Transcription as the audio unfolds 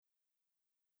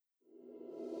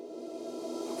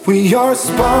We are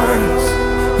sparks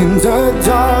in the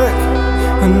dark.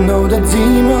 I know the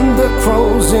demon that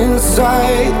grows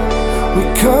inside. We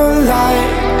collide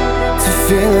to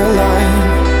feel alive,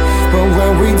 but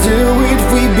when we do it,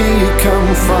 we become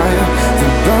fire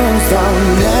that burns down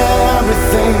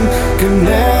everything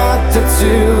connected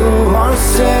to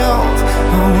ourselves.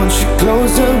 I want you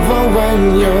closer, but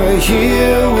when you're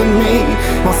here with me,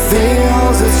 my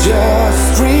feels is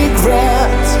just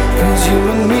regret. 'Cause you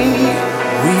and me,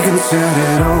 we can set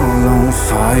it all on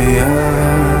fire.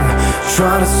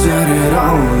 Try to set it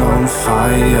all on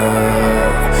fire.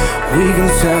 We can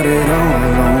set it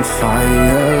all on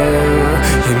fire.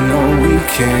 You know we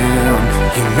can,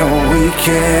 you know we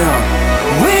can.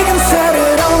 We can set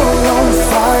it all on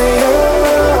fire.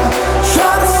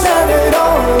 Try to set it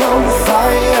all on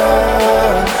fire.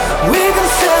 We can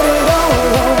set it all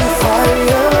on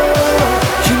fire.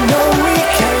 You know we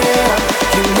can,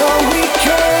 you know we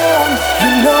can,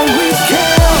 you know we can.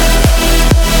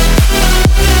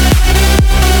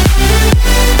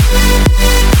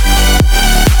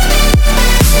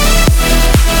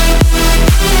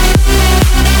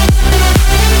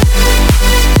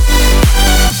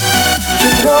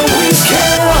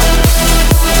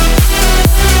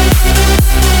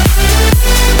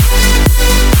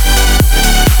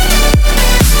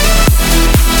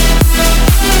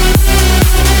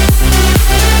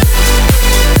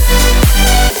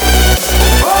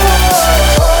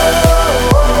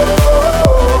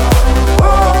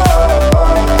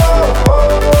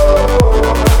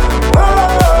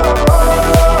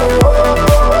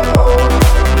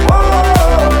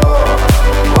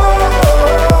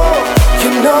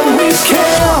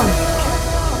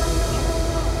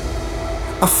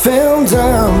 I fell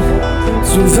down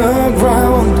to the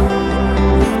ground,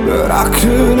 but I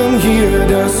couldn't hear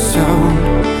the sound.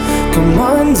 Come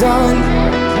undone,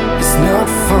 it's not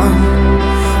fun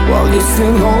while you're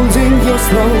still holding your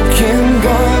smoking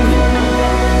gun.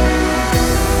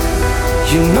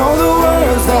 You know the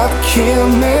words that kill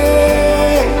me,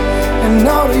 and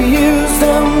now to use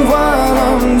them while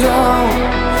I'm down.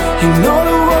 You know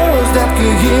the words that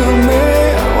could heal me,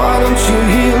 why don't you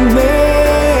heal me?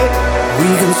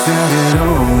 We can set it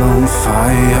all on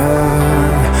fire.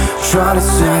 Try to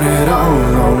set it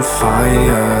all on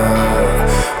fire.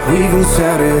 We can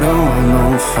set it all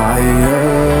on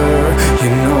fire.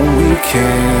 You know we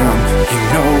can, you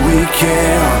know we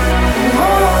can.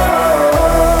 Oh.